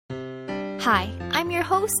Hi, I'm your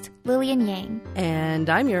host, Lillian Yang. And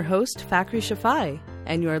I'm your host, Fakhri Shafai.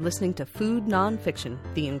 And you are listening to Food Nonfiction,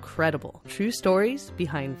 the incredible true stories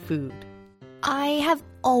behind food. I have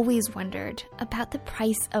always wondered about the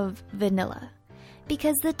price of vanilla,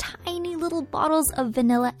 because the tiny little bottles of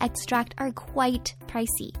vanilla extract are quite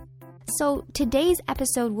pricey. So today's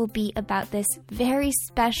episode will be about this very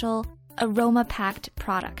special, aroma-packed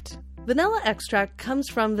product. Vanilla extract comes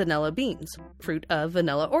from vanilla beans, fruit of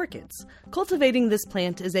vanilla orchids. Cultivating this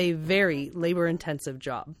plant is a very labor-intensive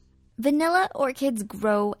job. Vanilla orchids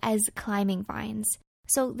grow as climbing vines,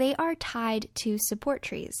 so they are tied to support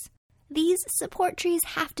trees. These support trees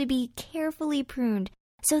have to be carefully pruned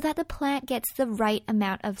so that the plant gets the right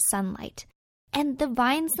amount of sunlight. And the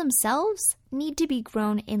vines themselves need to be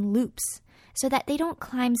grown in loops so that they don't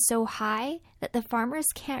climb so high that the farmers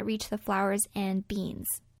can't reach the flowers and beans.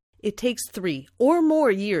 It takes 3 or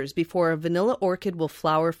more years before a vanilla orchid will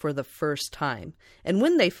flower for the first time. And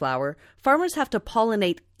when they flower, farmers have to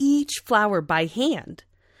pollinate each flower by hand.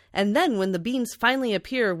 And then when the beans finally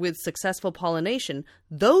appear with successful pollination,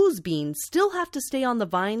 those beans still have to stay on the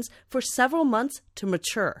vines for several months to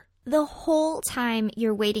mature. The whole time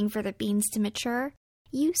you're waiting for the beans to mature,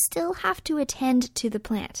 you still have to attend to the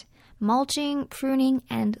plant, mulching, pruning,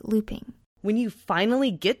 and looping. When you finally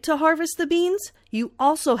get to harvest the beans, you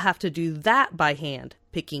also have to do that by hand,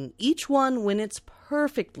 picking each one when it's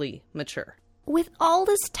perfectly mature. With all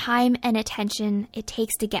this time and attention it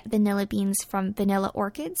takes to get vanilla beans from vanilla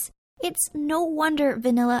orchids, it's no wonder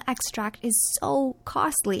vanilla extract is so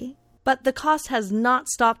costly. But the cost has not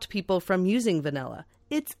stopped people from using vanilla.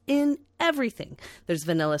 It's in everything. There's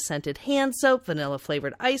vanilla-scented hand soap,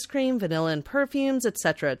 vanilla-flavored ice cream, vanilla in perfumes,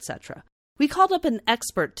 etc., etc. We called up an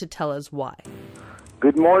expert to tell us why.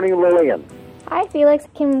 Good morning, Lillian. Hi, Felix.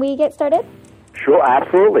 Can we get started? Sure,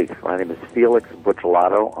 absolutely. My name is Felix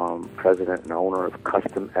Buccellato. I'm president and owner of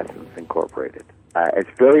Custom Essence Incorporated. It's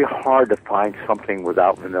very hard to find something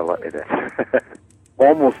without vanilla in it.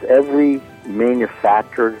 Almost every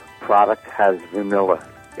manufactured product has vanilla,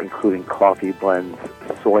 including coffee blends,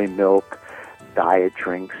 soy milk, diet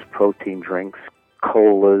drinks, protein drinks,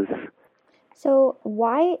 colas. So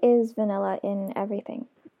why is vanilla in everything?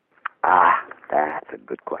 That's a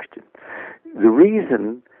good question. The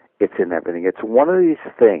reason it's in everything, it's one of these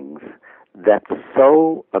things that's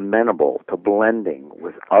so amenable to blending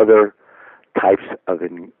with other types of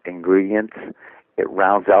ingredients. It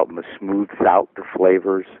rounds out and smooths out the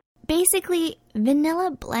flavors. Basically,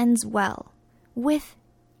 vanilla blends well with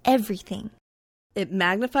everything. It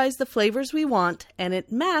magnifies the flavors we want, and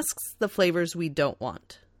it masks the flavors we don't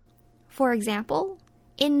want. For example,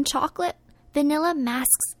 in chocolate, vanilla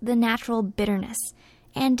masks the natural bitterness,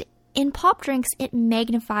 and in pop drinks, it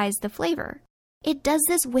magnifies the flavor. It does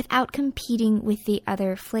this without competing with the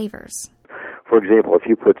other flavors. For example, if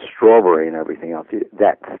you put strawberry and everything else,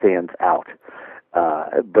 that stands out.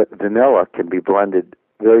 But vanilla can be blended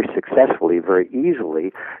very successfully, very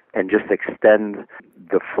easily, and just extend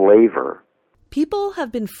the flavor. People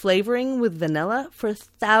have been flavoring with vanilla for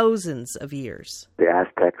thousands of years. The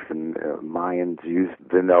Aztecs and Mayans used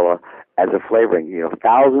vanilla as a flavoring,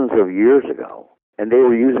 thousands of years ago. And they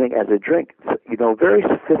were using it as a drink. Very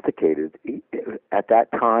sophisticated. At that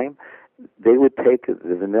time, they would take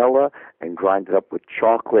the vanilla and grind it up with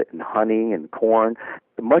chocolate and honey and corn,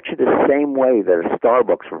 much of the same way that a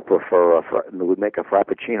Starbucks would make a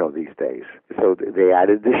Frappuccino these days. So they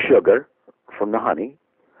added the sugar from the honey.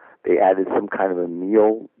 They added some kind of a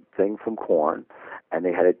meal thing from corn, and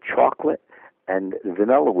they had a chocolate, and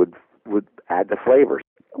vanilla would add the flavors.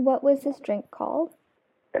 What was this drink called?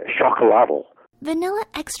 Chocolatl. Vanilla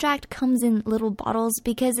extract comes in little bottles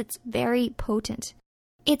because it's very potent.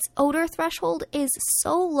 Its odor threshold is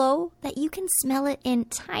so low that you can smell it in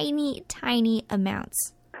tiny, tiny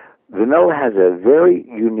amounts. Vanilla has a very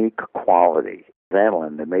unique quality.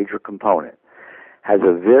 Vanillin, the major component, has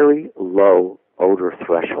a very low odor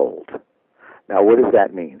threshold. Now, what does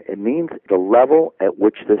that mean? It means the level at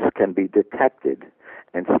which this can be detected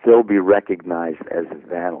and still be recognized as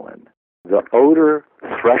vanillin. The odor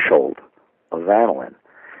threshold of vanillin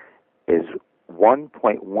is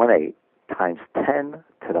 1.18 times 10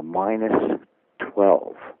 to the minus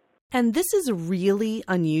 12. And this is really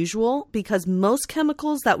unusual because most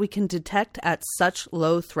chemicals that we can detect at such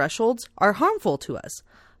low thresholds are harmful to us.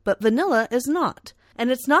 But vanilla is not. And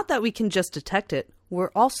it's not that we can just detect it,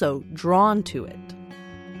 we're also drawn to it.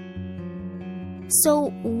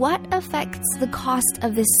 So what affects the cost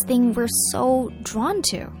of this thing we're so drawn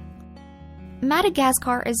to?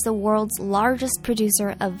 Madagascar is the world's largest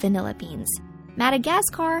producer of vanilla beans.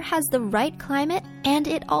 Madagascar has the right climate and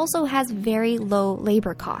it also has very low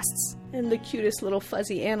labor costs. And the cutest little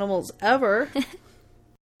fuzzy animals ever.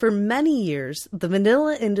 For many years, the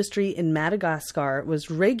vanilla industry in Madagascar was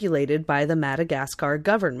regulated by the Madagascar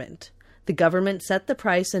government. The government set the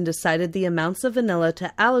price and decided the amounts of vanilla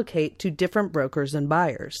to allocate to different brokers and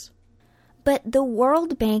buyers. But the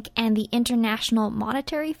World Bank and the International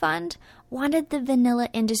Monetary Fund wanted the vanilla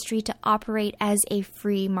industry to operate as a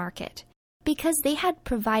free market. Because they had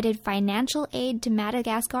provided financial aid to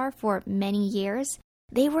Madagascar for many years,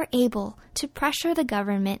 they were able to pressure the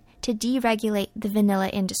government to deregulate the vanilla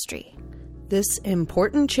industry. This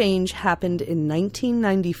important change happened in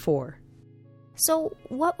 1994. So,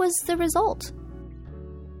 what was the result?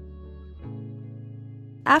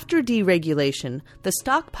 After deregulation, the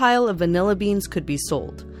stockpile of vanilla beans could be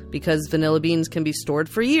sold. Because vanilla beans can be stored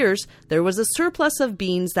for years, there was a surplus of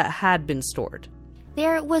beans that had been stored.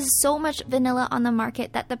 There was so much vanilla on the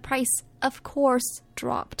market that the price, of course,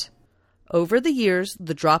 dropped. Over the years,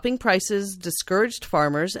 the dropping prices discouraged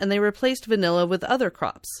farmers and they replaced vanilla with other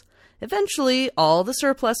crops. Eventually, all the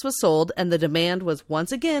surplus was sold and the demand was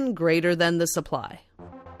once again greater than the supply.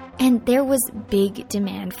 And there was big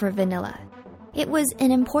demand for vanilla. It was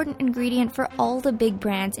an important ingredient for all the big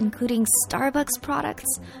brands, including Starbucks products,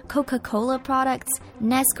 Coca-Cola products,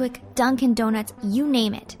 Nesquik, Dunkin' Donuts, you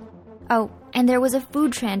name it. Oh, and there was a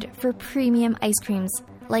food trend for premium ice creams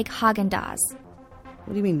like Häagen-Dazs.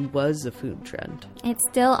 What do you mean, was a food trend? It's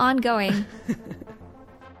still ongoing.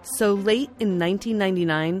 So late in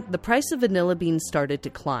 1999, the price of vanilla beans started to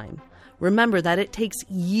climb. Remember that it takes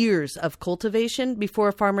years of cultivation before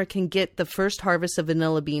a farmer can get the first harvest of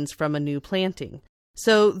vanilla beans from a new planting.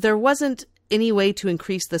 So there wasn't any way to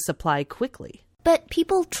increase the supply quickly. But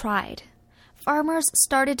people tried. Farmers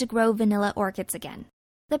started to grow vanilla orchids again.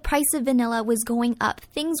 The price of vanilla was going up.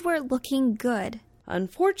 Things were looking good.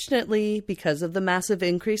 Unfortunately, because of the massive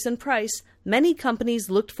increase in price, many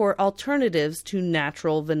companies looked for alternatives to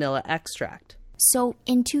natural vanilla extract. So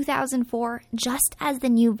in 2004, just as the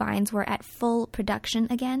new vines were at full production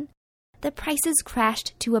again, the prices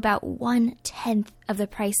crashed to about 1/10 of the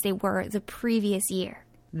price they were the previous year.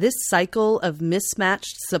 This cycle of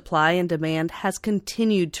mismatched supply and demand has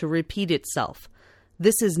continued to repeat itself.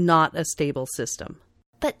 This is not a stable system.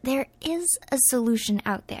 But there is a solution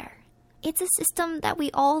out there. It's a system that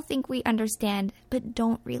we all think we understand, but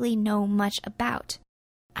don't really know much about.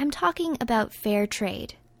 I'm talking about fair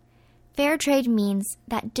trade. Fair trade means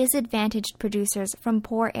that disadvantaged producers from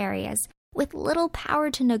poor areas with little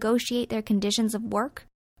power to negotiate their conditions of work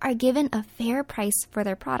are given a fair price for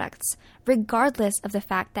their products, regardless of the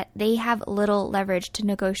fact that they have little leverage to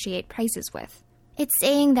negotiate prices with. It's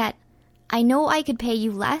saying that, I know I could pay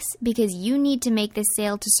you less because you need to make this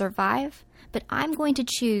sale to survive, but I'm going to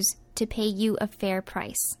choose to pay you a fair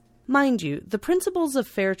price. Mind you, the principles of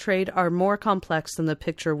fair trade are more complex than the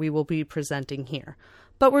picture we will be presenting here,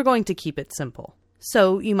 but we're going to keep it simple.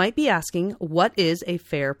 So you might be asking, what is a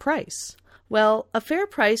fair price? Well, a fair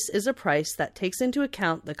price is a price that takes into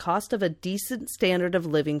account the cost of a decent standard of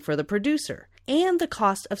living for the producer and the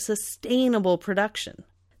cost of sustainable production.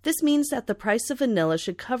 This means that the price of vanilla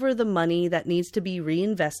should cover the money that needs to be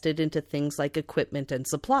reinvested into things like equipment and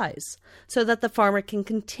supplies, so that the farmer can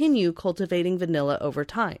continue cultivating vanilla over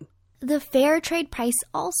time. The fair trade price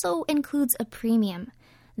also includes a premium.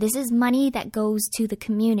 This is money that goes to the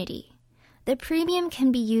community. The premium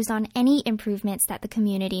can be used on any improvements that the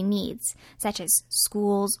community needs, such as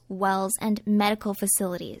schools, wells, and medical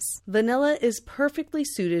facilities. Vanilla is perfectly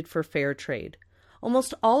suited for fair trade.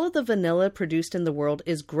 Almost all of the vanilla produced in the world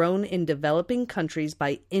is grown in developing countries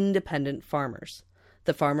by independent farmers.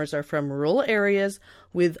 The farmers are from rural areas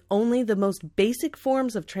with only the most basic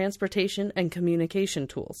forms of transportation and communication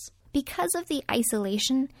tools. Because of the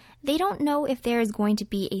isolation, they don't know if there is going to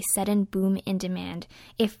be a sudden boom in demand.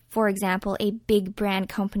 If, for example, a big brand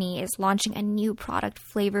company is launching a new product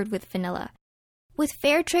flavored with vanilla. With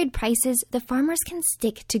fair trade prices, the farmers can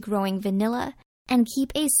stick to growing vanilla and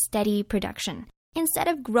keep a steady production, instead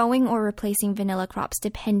of growing or replacing vanilla crops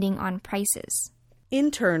depending on prices.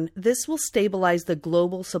 In turn, this will stabilize the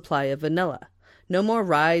global supply of vanilla. No more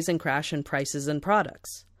rise and crash in prices and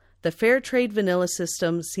products. The fair trade vanilla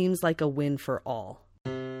system seems like a win for all.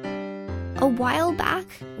 A while back,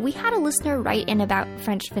 we had a listener write in about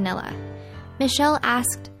French vanilla. Michelle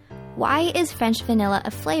asked, why is French vanilla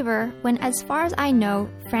a flavor when, as far as I know,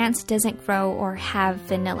 France doesn't grow or have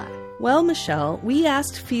vanilla? Well, Michelle, we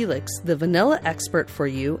asked Felix, the vanilla expert, for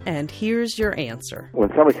you, and here's your answer. When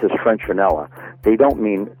somebody says French vanilla, they don't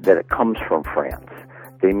mean that it comes from France.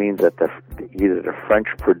 They mean that either the French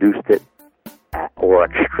produced it or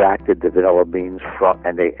extracted the vanilla beans from,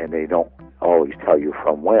 and they don't always tell you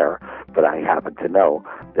from where, but I happen to know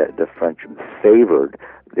that the French favored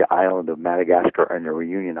the island of Madagascar and the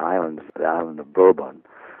Reunion Islands, the island of Bourbon.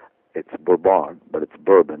 It's Bourbon, but it's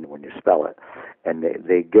Bourbon when you spell it. And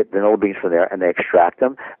they get vanilla beans from there, and they extract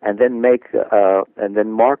them, and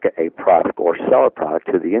then market a product or sell a product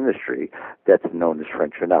to the industry that's known as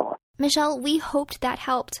French vanilla. Michelle, we hoped that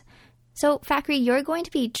helped. So, Fakhri, you're going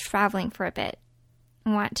to be traveling for a bit.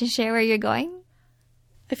 Want to share where you're going?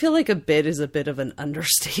 I feel like a bit is a bit of an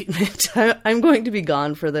understatement. I'm going to be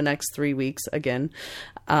gone for the next 3 weeks again.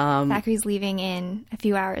 Fakhri's leaving in a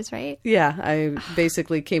few hours, right? Yeah, I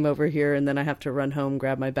basically came over here and then I have to run home,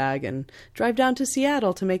 grab my bag, and drive down to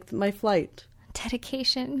Seattle to make my flight.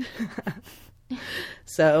 Dedication.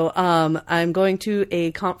 So I'm going to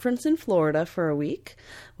a conference in Florida for a week,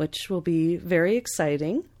 which will be very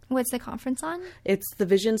exciting. What's the conference on? It's the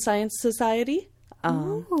Vision Science Society.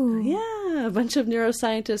 Yeah, a bunch of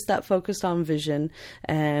neuroscientists that focused on vision,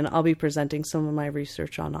 and I'll be presenting some of my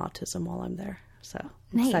research on autism while I'm there. So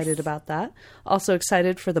I'm excited about that. Also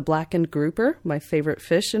excited for the blackened grouper, my favorite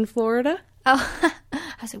fish in Florida. Oh, I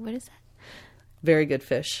was like, what is that? Very good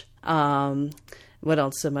fish. What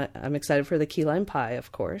else am I? I'm excited for the key lime pie,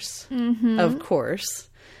 of course. Mm-hmm. Of course.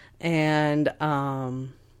 And,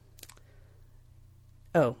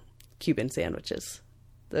 Cuban sandwiches.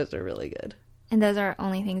 Those are really good. And those are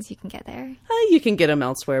only things you can get there? You can get them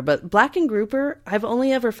elsewhere, but blackened grouper, I've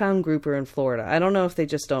only ever found grouper in Florida. I don't know if they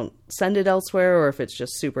just don't send it elsewhere or if it's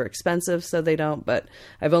just super expensive, so they don't, but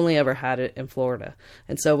I've only ever had it in Florida.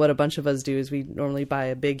 And so what a bunch of us do is we normally buy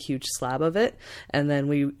a big, huge slab of it, and then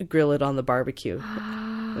we grill it on the barbecue.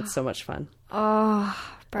 It's so much fun. Oh,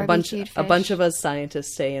 barbecued fish. A bunch of us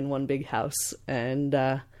scientists stay in one big house,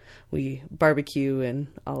 and we barbecue and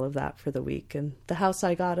all of that for the week. And the house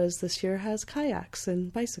I got us this year has kayaks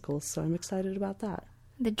and bicycles, so I'm excited about that.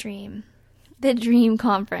 The dream. The dream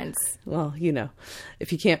conference. Well,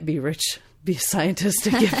 if you can't be rich, be a scientist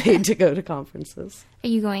and get paid to go to conferences. Are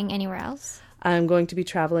you going anywhere else? I'm going to be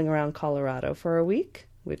traveling around Colorado for a week,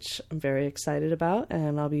 which I'm very excited about,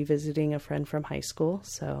 and I'll be visiting a friend from high school.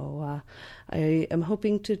 So I am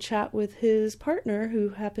hoping to chat with his partner, who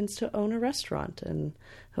happens to own a restaurant, and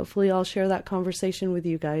hopefully I'll share that conversation with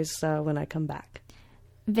you guys when I come back.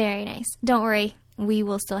 Very nice. Don't worry. We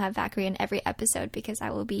will still have Fakhri in every episode because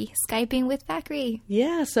I will be Skyping with Fakhri.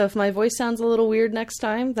 Yeah, so if my voice sounds a little weird next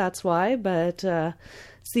time, that's why, but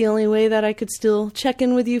it's the only way that I could still check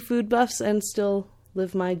in with you food buffs and still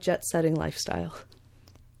live my jet-setting lifestyle.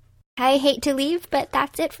 I hate to leave, but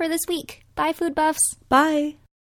that's it for this week. Bye, food buffs. Bye.